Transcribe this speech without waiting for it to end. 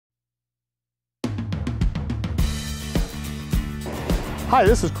Hi,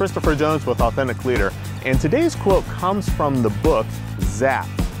 this is Christopher Jones with Authentic Leader, and today's quote comes from the book Zap.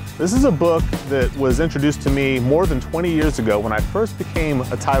 This is a book that was introduced to me more than 20 years ago when I first became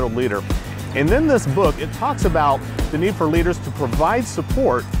a titled leader. And in this book, it talks about the need for leaders to provide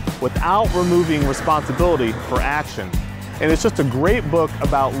support without removing responsibility for action. And it's just a great book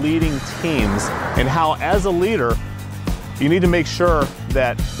about leading teams and how, as a leader, you need to make sure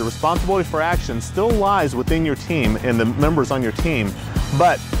that the responsibility for action still lies within your team and the members on your team,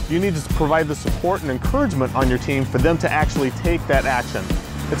 but you need to provide the support and encouragement on your team for them to actually take that action.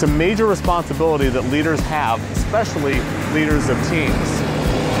 It's a major responsibility that leaders have, especially leaders of teams.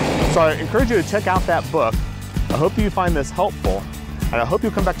 So I encourage you to check out that book. I hope that you find this helpful, and I hope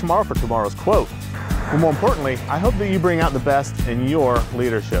you'll come back tomorrow for tomorrow's quote. But more importantly, I hope that you bring out the best in your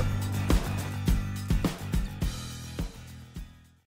leadership.